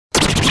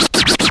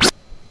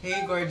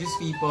Hey gorgeous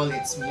people,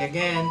 it's me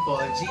again,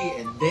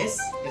 Fudgy, and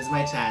this is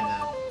my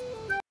channel.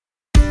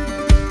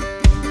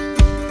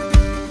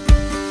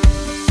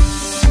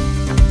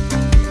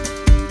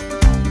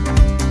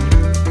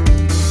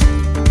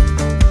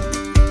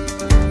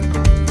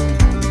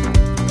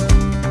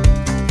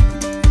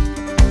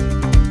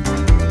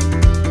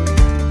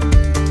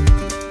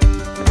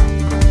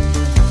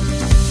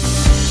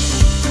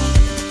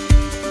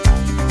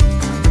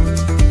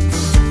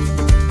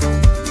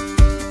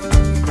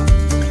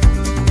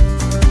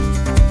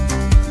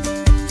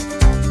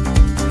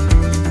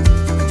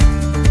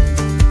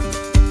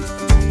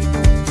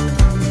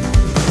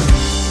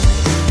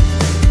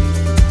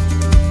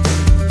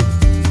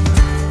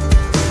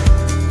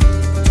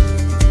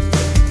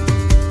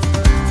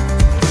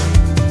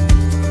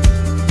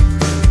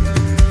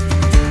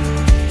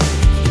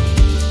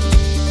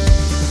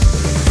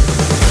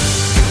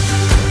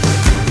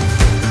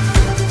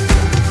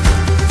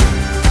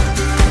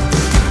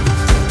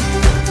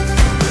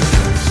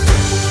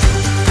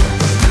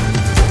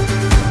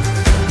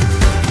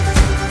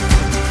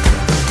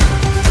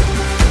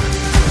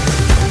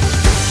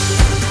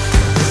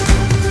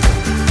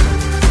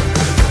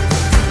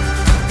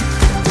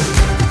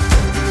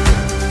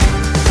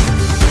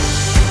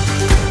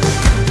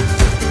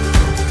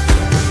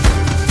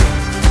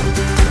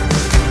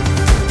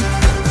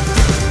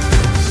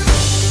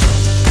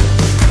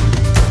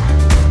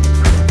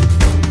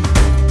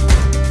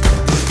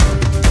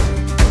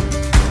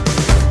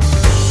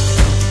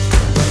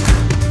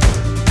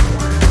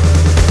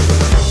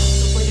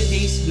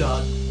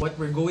 What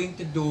we're going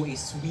to do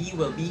is we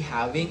will be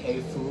having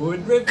a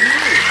food review.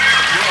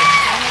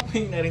 Yes, tama po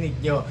yung narinig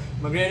nyo.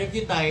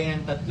 Magre-review tayo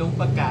ng tatlong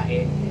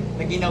pagkain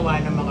na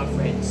ginawa ng mga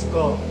friends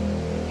ko.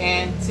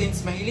 And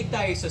since mahilig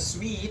tayo sa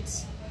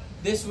sweets,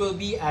 this will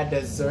be a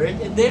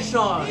dessert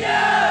edition.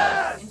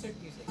 Yes! Insert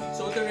music.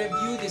 So to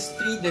review these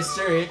 3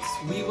 desserts,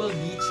 we will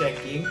be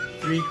checking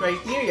 3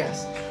 criteria,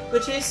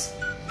 which is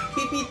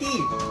PPT.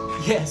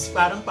 Yes,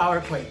 parang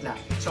PowerPoint lang.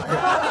 Sorry.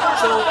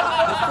 So,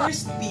 the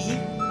first P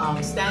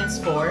stands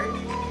for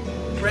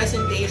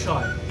presentation.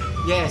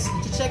 Yes,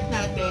 i-check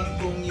natin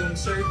kung yung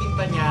serving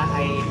pa niya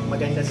ay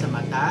maganda sa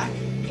mata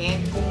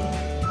and kung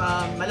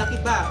malaki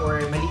ba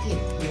or maliit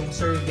yung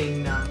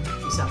serving ng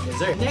isang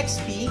dessert.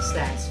 Next P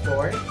stands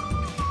for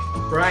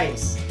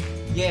price.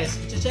 Yes,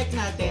 i-check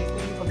natin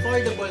kung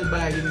affordable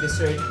ba yung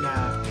dessert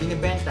na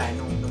binibenta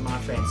ng mga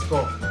friends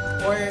ko.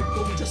 Or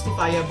kung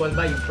justifiable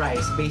ba yung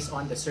price based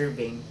on the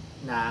serving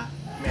na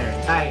meron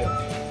tayo.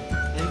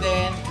 And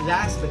then,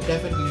 last but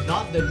definitely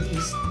not the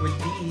least would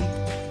be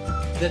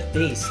the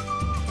taste.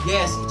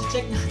 Yes,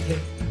 i-check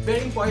natin.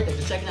 Very important,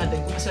 i-check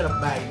natin kung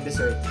masarap ba yung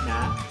dessert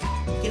na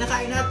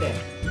kinakain natin.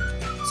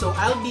 So,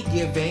 I'll be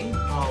giving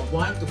 1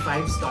 to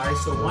 5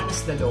 stars. So, 1 is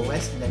the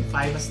lowest and then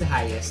 5 is the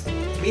highest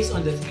based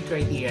on the 3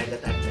 criteria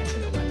that I've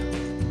mentioned a while ago.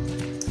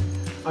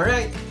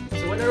 Alright,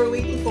 so what are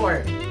we waiting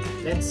for?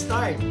 Let's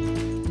start!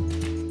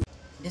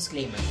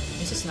 Disclaimer,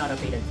 this is not a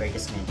paid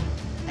advertisement.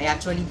 I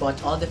actually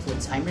bought all the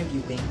foods I'm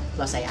reviewing,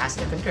 plus I asked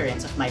the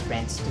concurrence of my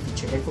friends to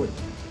feature their food.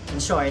 In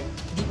short,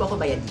 di po ako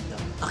bayad dito.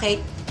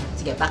 Okay?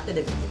 Sige, back to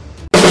the video.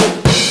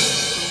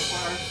 So for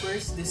our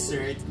first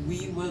dessert,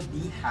 we will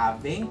be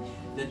having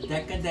the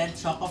Decadent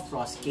Choco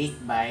Frost Cake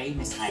by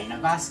Miss Aina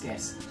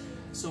Vasquez.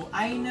 So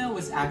Aina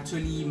was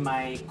actually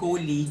my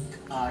colleague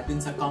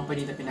dun sa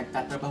company na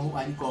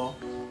pinagtatrabahuan ko.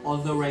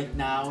 Although right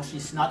now,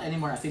 she's not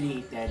anymore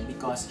affiliated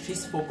because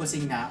she's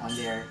focusing na on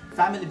their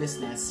family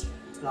business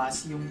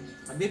plus yung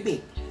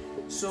pag-bake.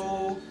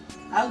 So,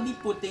 I'll be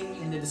putting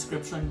in the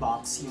description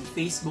box yung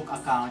Facebook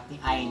account ni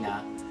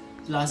Aina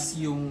plus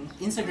yung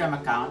Instagram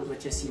account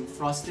which is yung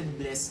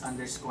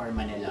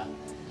frostedbliss_Manila.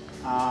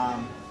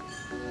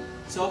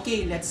 So,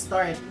 okay, let's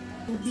start.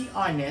 To be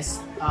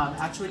honest,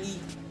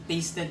 actually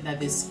tasted na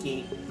this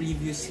cake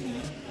previously,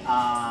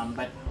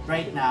 but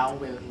right now,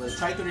 we'll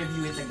try to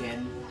review it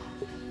again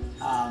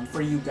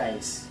for you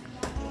guys.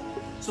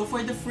 So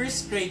for the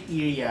first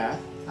criteria,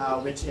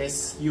 which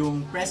is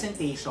yung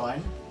presentation,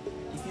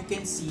 if you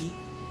can see,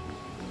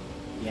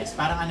 yes,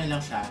 parang ano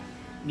lang siya,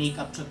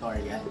 makeup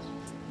tutorial,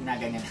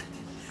 ginaganyan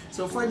natin.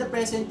 So for the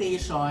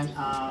presentation,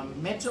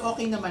 medyo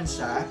okay naman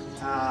siya.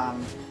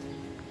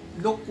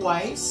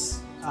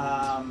 Look-wise,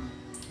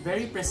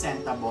 very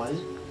presentable,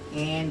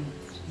 and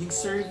yung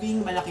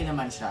serving, malaki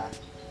naman siya.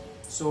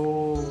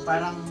 So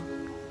parang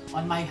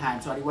on my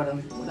hand, sorry,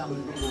 walang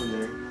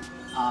ruler.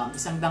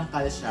 Isang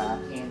dangkal siya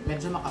and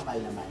medyo makapal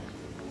naman.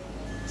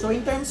 So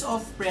in terms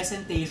of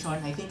presentation,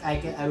 I think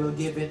I will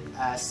give it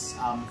as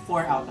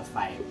 4 out of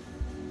 5.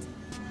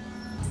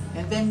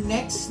 And then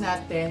next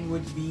natin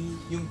would be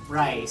yung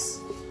price.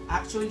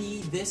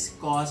 Actually, this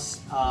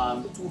cost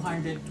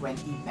 220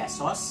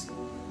 pesos.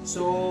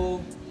 So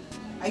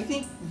I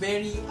think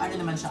very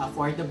naman siya,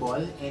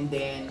 affordable, and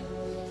then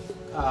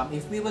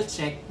if we will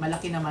check,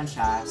 malaki naman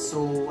siya.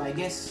 So I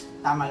guess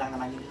tama lang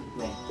naman yung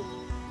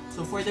 220.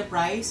 So for the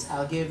price,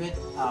 I'll give it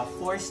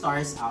 4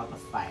 stars out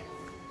of 5.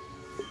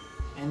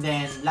 And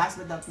then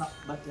last but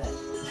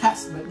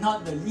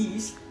not the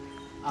least,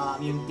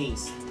 yung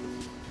taste.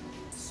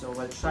 So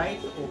we'll try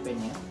to open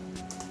it.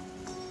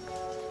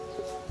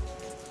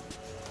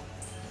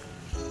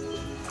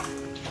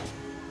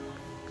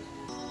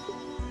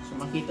 So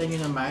makita nyo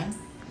naman,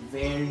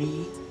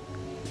 very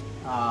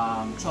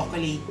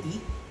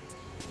chocolatey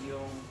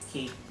yung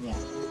cake niya.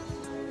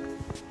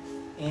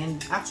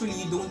 And actually,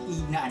 you don't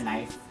need na a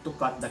knife to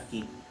cut the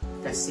cake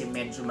kasi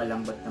medyo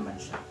malambot naman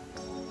siya.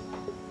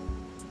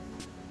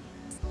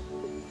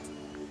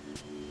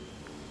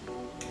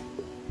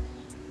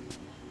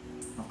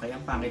 Okay,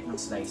 ang pangit ng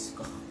slice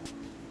ko.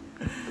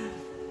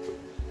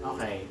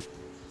 Okay,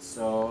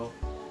 so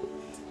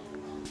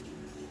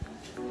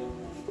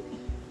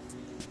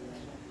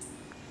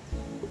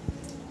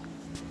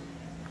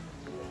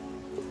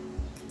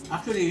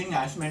actually, yun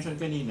nga, as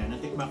mentioned kanina,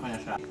 natikman ko na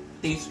siya.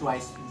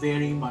 Taste-wise,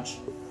 very much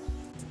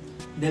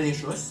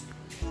delicious.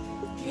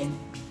 And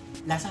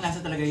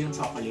lasang-lasa talaga yung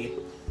chocolate.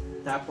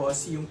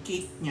 Tapos, yung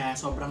cake niya,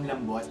 sobrang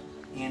lambot.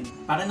 And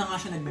para na nga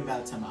siya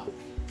nagbe-melt sa mouth.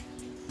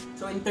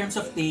 So, in terms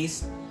of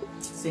taste,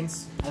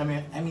 since, alam mo,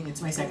 I mean,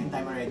 it's my second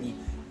time already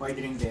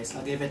ordering this,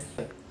 I'll give it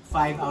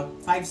 5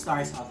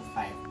 stars out of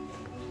 5.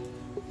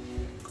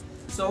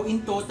 So,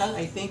 in total,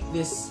 I think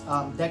this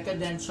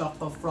Decadent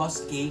Choco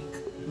Frost Cake,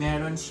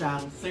 meron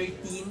siyang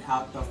 13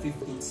 out of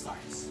 15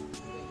 stars.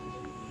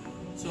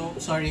 So,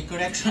 sorry,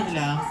 correction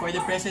lang. For the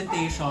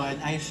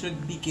presentation, I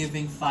should be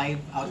giving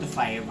 5 out of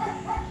 5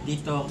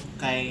 dito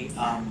kay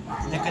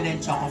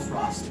Decadent Choco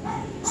Frost.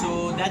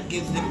 So, that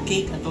gives the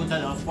cake a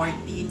total of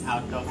 14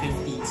 out of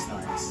 15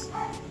 stars.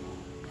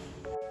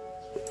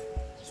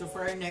 So,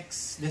 for our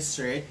next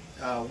dessert,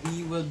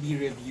 we will be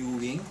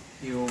reviewing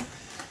yung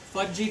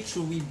Fudgy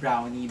Chewy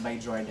Brownie by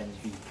Jordan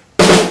V.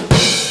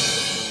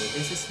 So,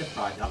 this is the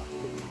product.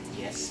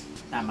 Yes,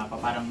 tama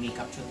pa. Parang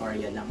makeup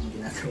tutorial lang ang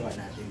ginagawa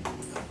natin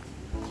dito.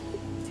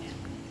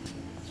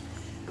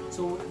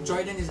 So,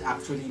 Jordan is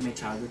actually my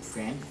childhood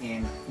friend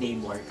and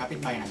neighbor.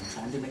 Kapitbahay namin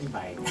siya. Andun na yung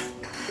bahay.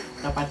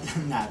 Tapat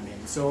lang namin.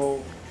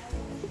 So,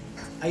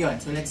 ayun.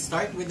 So, let's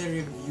start with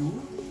the review.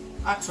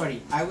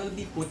 Sorry. I will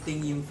be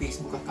putting yung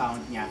Facebook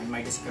account niya in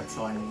my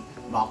description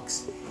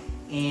box.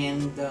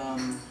 And,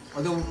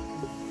 although,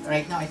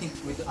 right now, I think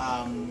with,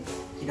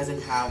 he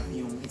doesn't have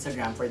yung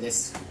Instagram for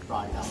this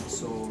product.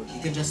 So,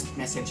 you can just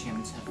message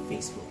him sa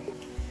Facebook.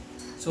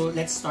 So,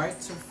 let's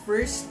start. So,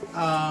 first,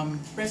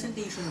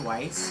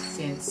 presentation-wise,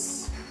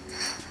 since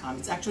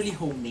it's actually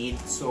homemade,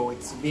 so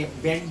it's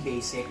very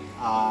basic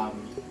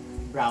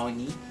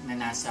brownie na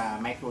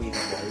nasa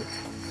microwavable.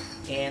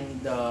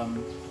 And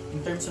in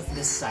terms of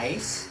the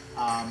size,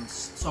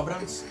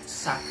 sobrang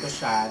sakto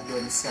siya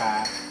dun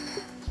sa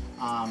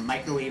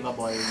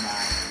microwavable na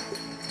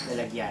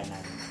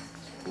lalagyanan.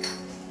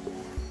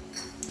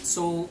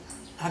 So,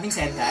 having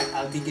said that,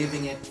 I'll be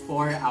giving it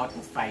 4 out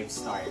of 5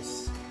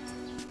 stars.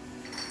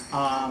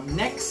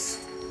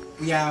 Next,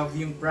 we have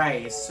yung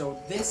price. So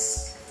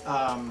this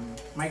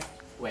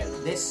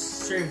this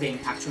serving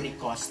actually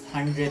cost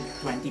 120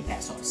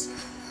 pesos.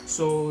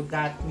 So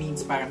that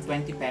means parang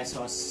 20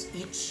 pesos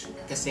each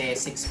kasi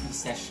 6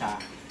 pieces siya.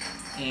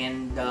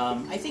 And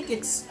I think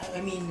it's,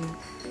 I mean,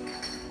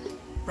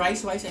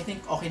 price-wise, I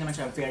think okay naman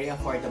siya. Very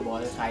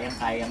affordable,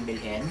 kayang-kayang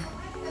bilhin.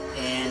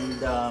 And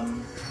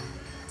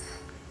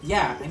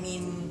yeah, I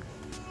mean,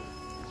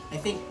 I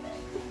think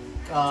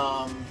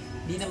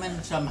di naman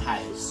siya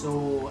mahal.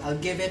 So,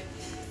 I'll give it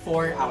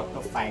 4 out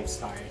of 5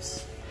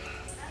 stars.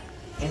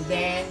 And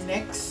then,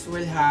 next,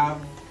 we'll have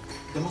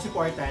the most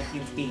important,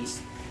 yung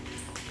taste.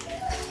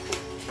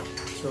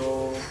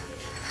 So,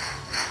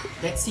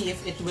 let's see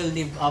if it will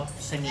live up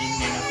sa name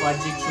niya na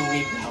Fudgy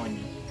Chewy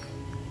Brownie.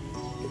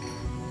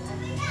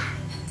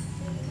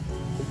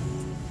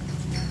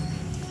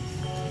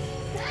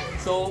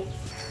 So,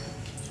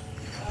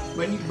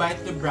 when you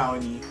bite the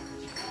brownie,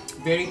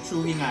 very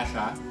chewy nga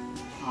siya.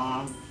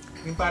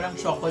 Yung parang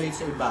chocolate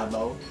sa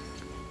ibabaw.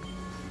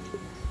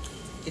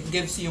 It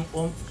gives you yung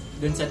oomph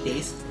dun sa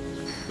taste.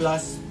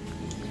 Plus,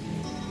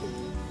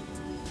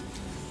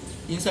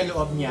 yung sa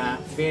loob niya,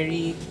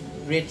 very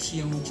rich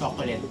yung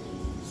chocolate.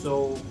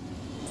 So,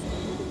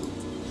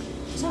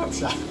 sarap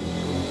siya.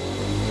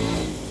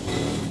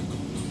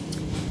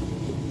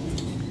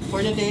 For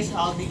the taste,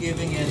 I'll be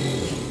giving it...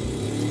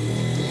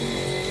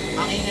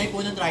 Ang ingay po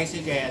ng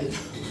tricycle.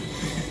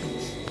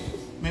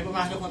 May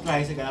pumasok ng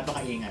tricycle,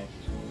 napaka-ingay.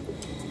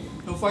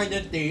 So for the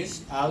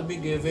taste, I'll be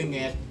giving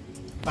it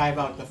 5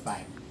 out of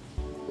 5.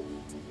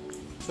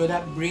 So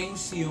that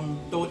brings yung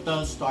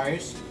total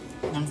stars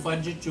ng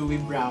Fudgy Chewy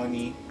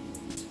Brownie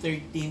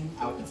 13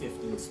 out of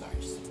 15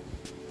 stars.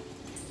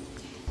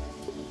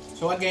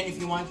 So again, if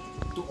you want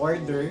to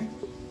order,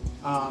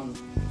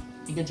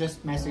 you can just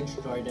message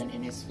Jordan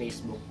in his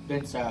Facebook.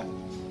 Dun sa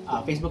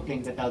Facebook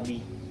link that I'll be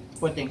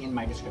putting in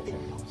my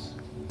description box.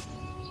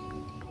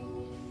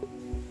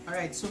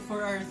 Alright, so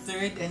for our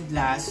third and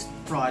last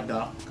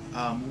product,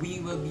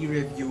 we will be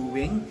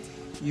reviewing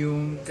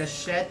yung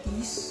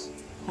Cachetti's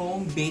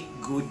Home Baked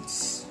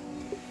Goods,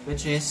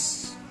 which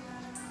is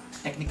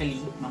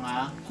technically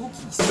mga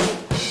cookies.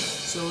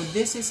 So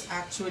this is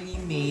actually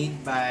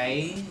made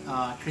by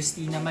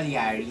Cristina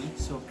Mallari.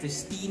 So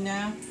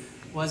Cristina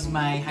was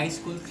my high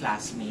school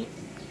classmate,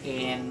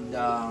 and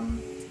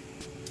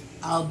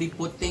I'll be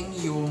putting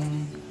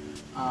yung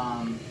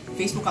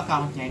Facebook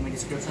account niya in my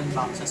description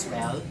box as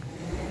well,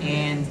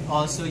 and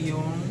also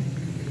yung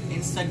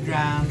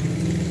Instagram.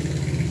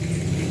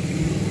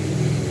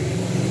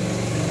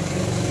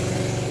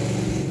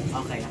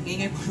 Okay, ang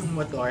ingay po ng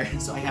motor,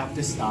 so I have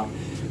to stop.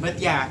 But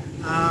yeah,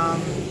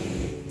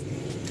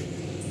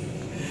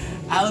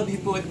 I'll be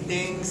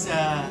putting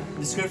sa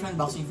description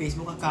box yung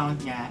Facebook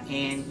account niya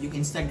and yung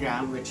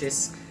Instagram, which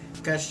is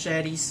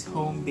Cachetti's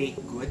Home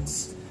Baked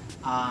Goods.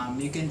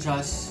 You can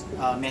just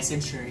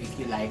message her if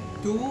you like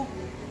to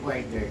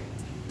order.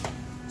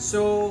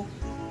 So,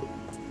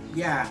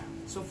 yeah.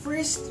 So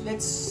first,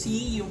 let's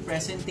see yung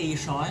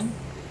presentation.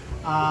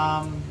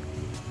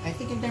 I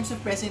think in terms of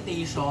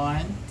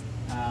presentation,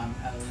 I'll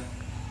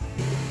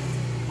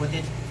put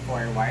it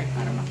forward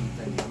para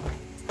makita niyo.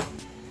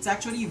 It's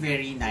actually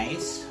very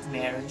nice.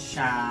 Meron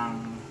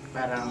siyang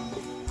parang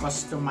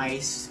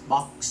customized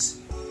box.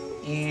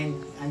 And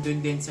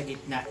andun din sa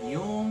gitna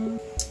yung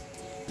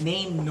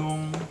name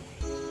nung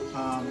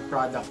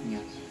product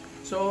niya.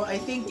 So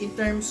I think in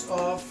terms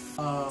of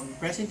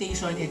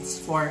presentation, it's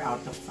 4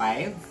 out of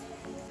 5.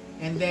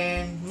 And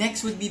then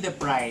next would be the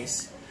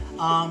price.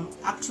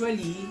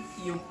 Actually,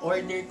 yung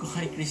order ko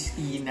kay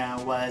Cristina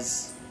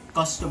was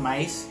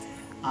customized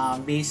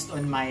based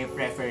on my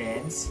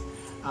preference.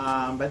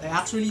 But I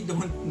actually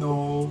don't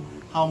know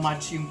how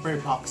much yung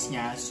per box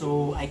niya.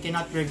 So I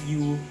cannot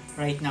review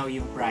right now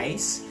yung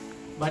price.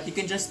 But you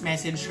can just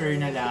message her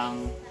na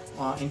lang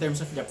in terms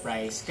of the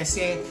price.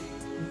 Kasi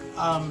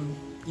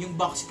yung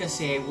box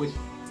kasi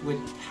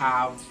would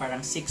have parang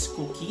 6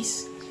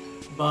 cookies.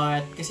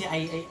 But kasi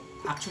I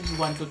actually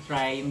want to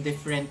try yung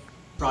different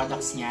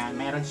products niya.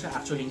 Meron siya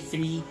actually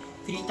three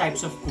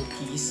types of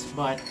cookies.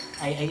 But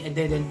I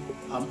didn't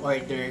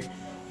order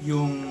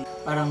yung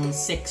parang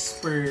 6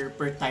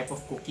 per type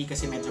of cookie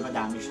kasi medyo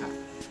madami siya.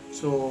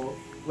 So,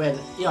 well,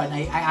 yun,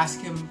 I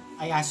asked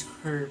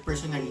her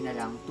personally na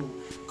lang to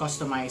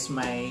customize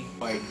my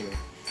order.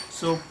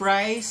 So,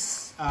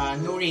 price,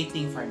 no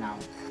rating for now.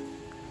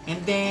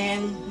 And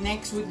then,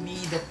 next would be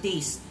the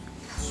taste.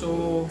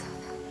 So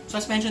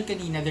as mentioned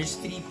kanina, there's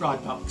 3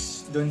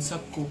 products dun sa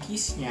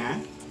cookies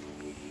niya.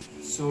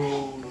 So,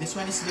 this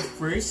one is the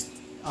first.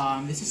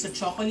 This is a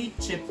chocolate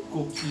chip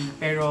cookie,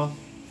 pero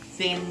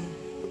thin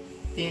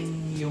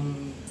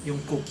yung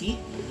cookie.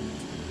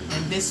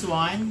 And this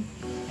one,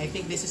 I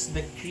think this is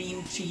the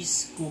cream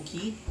cheese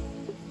cookie.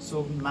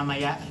 So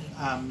mamaya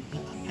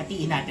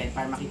hatiin natin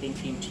para makita yung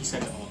cream cheese sa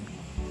loob.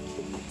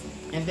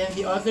 And then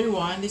the other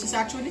one, this is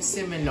actually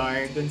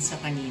similar dun sa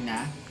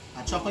kanina.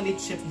 Chocolate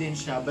chip din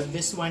siya, but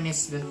this one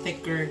is the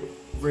thicker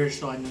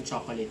version ng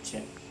chocolate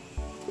chip.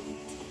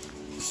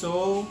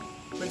 So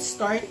let's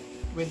start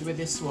with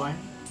this one.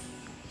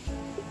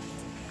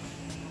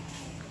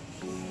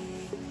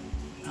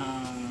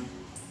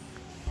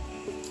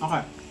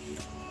 Okay.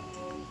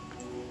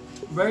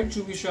 Very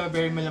chewy siya,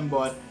 very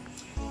malambot.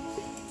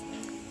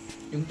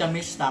 Yung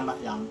tamis, tama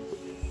lang.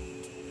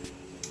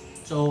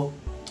 So,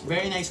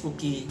 very nice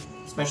cookie,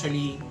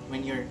 especially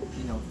when you're,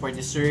 for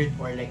dessert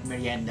or like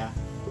merienda.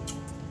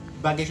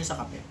 Bagay siya sa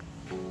kape.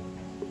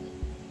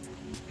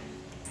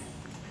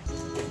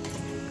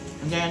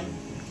 And then,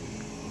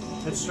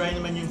 let's try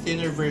naman yung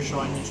thinner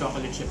version ng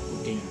chocolate chip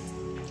cookie.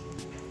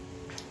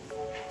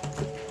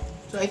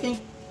 So, I think,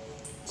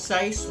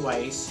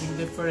 size-wise, yung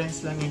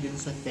difference lang yun dun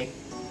sa thick.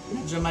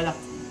 Medyo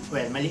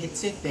maliit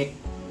si thick.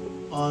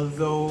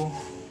 Although,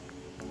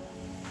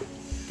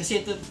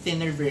 kasi ito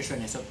thinner version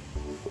eh. So,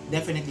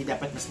 definitely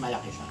dapat mas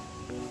malaki siya.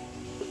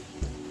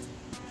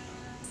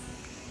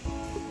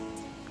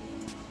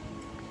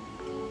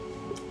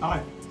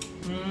 Okay.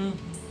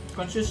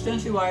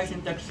 Consistency-wise,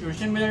 yung texture,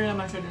 similar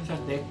naman siya dun sa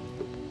thick.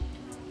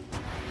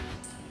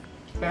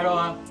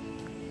 Pero,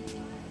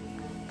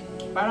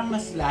 parang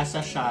mas lasa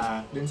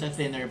siya dun sa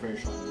thinner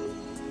version.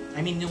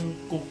 I mean, yung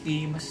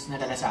cookie, mas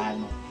nalalasahan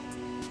mo.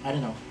 I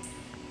don't know.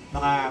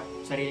 Baka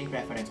sariling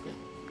preference ko.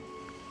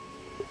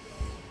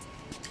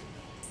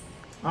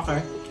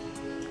 Okay.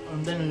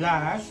 And then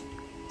last,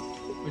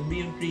 would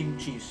be yung cream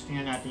cheese.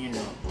 Tingnan natin yung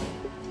loob.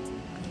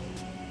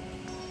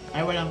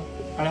 Ay,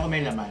 kala ko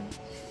may laman.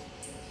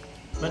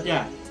 But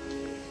yeah.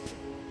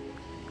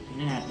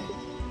 Tingnan natin.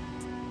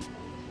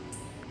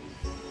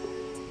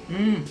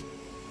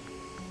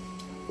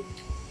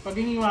 Pag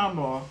iniwa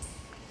mo,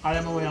 kala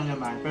mo walang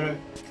laman, pero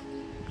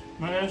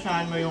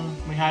malalasahan mo yung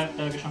may halap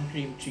talaga siyang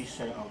cream cheese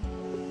sa loob.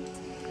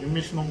 Yung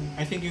mismong,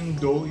 I think yung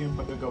dough, yung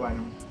paggagawa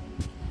ng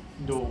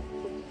dough,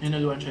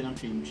 hinaluan siya ng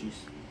cream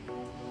cheese.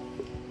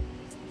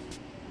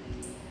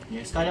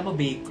 Yes, kala mo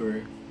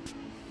baker.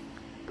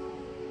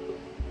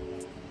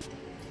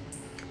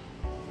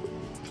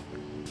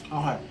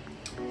 Okay.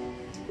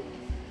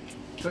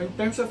 So in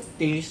terms of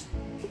taste,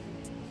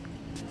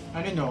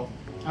 I don't know.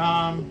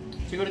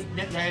 Siguro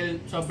dahil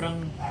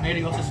sobrang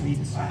mahilig ako sa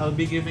sweets, I'll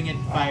be giving it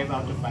 5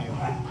 out of 5.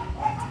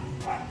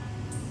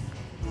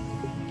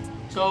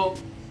 So,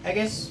 I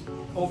guess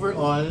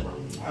overall,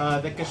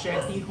 the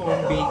Cachetti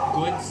home baked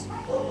goods,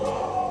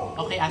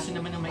 Okay, aso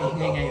naman ang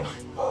maingay ngayon.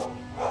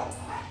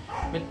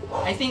 But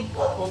I think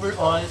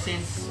overall,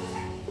 since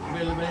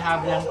we'll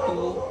have lang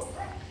two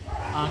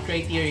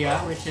criteria,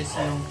 which is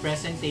yung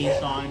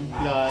presentation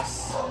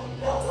plus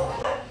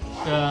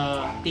the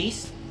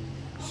taste.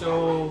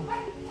 So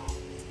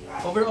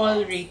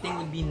overall rating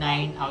would be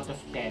 9 out of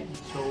 10.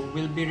 So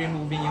we'll be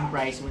removing yung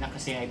price muna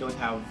kasi I don't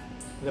have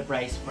the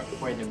price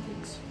for the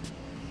goods.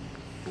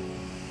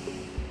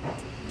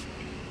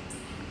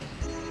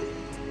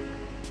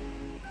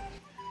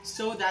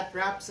 So that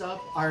wraps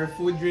up our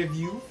food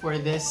review for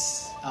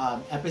this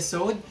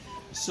episode.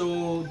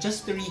 So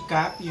just to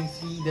recap, yung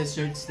 3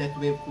 desserts that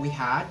we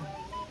had,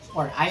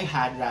 or I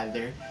had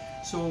rather.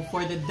 So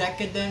for the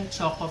Decadent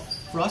Choco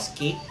Frost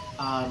Cake,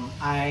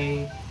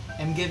 I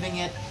am giving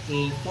it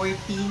a 14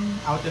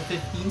 out of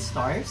 15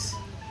 stars.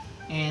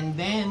 And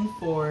then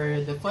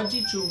for the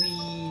Fudgy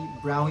Chewy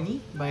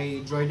Brownie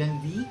by Jordan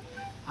V,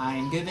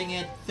 I'm giving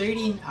it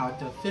 13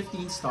 out of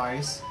 15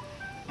 stars.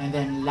 And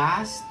then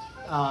last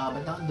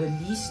but not the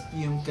least,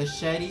 yung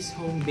Cachetti's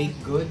Home Baked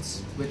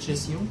Goods, which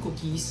is yung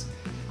cookies,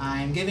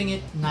 I'm giving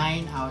it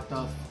 9 out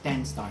of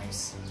 10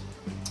 stars.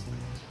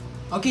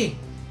 Okay,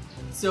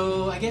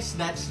 so I guess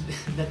that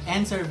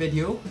ends our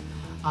video.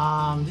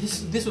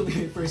 This will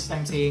be my first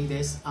time saying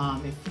this.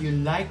 If you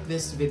like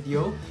this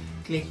video,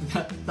 click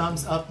the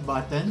thumbs up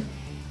button,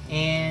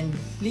 and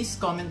please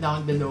comment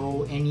down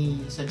below any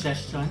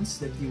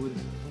suggestions that you would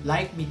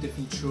like me to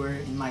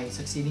feature in my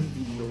succeeding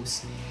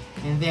videos.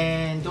 And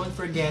then don't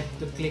forget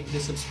to click the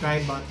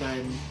subscribe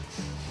button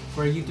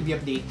for you to be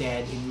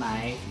updated in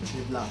my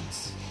future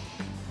vlogs.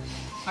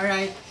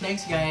 Alright,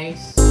 thanks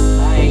guys!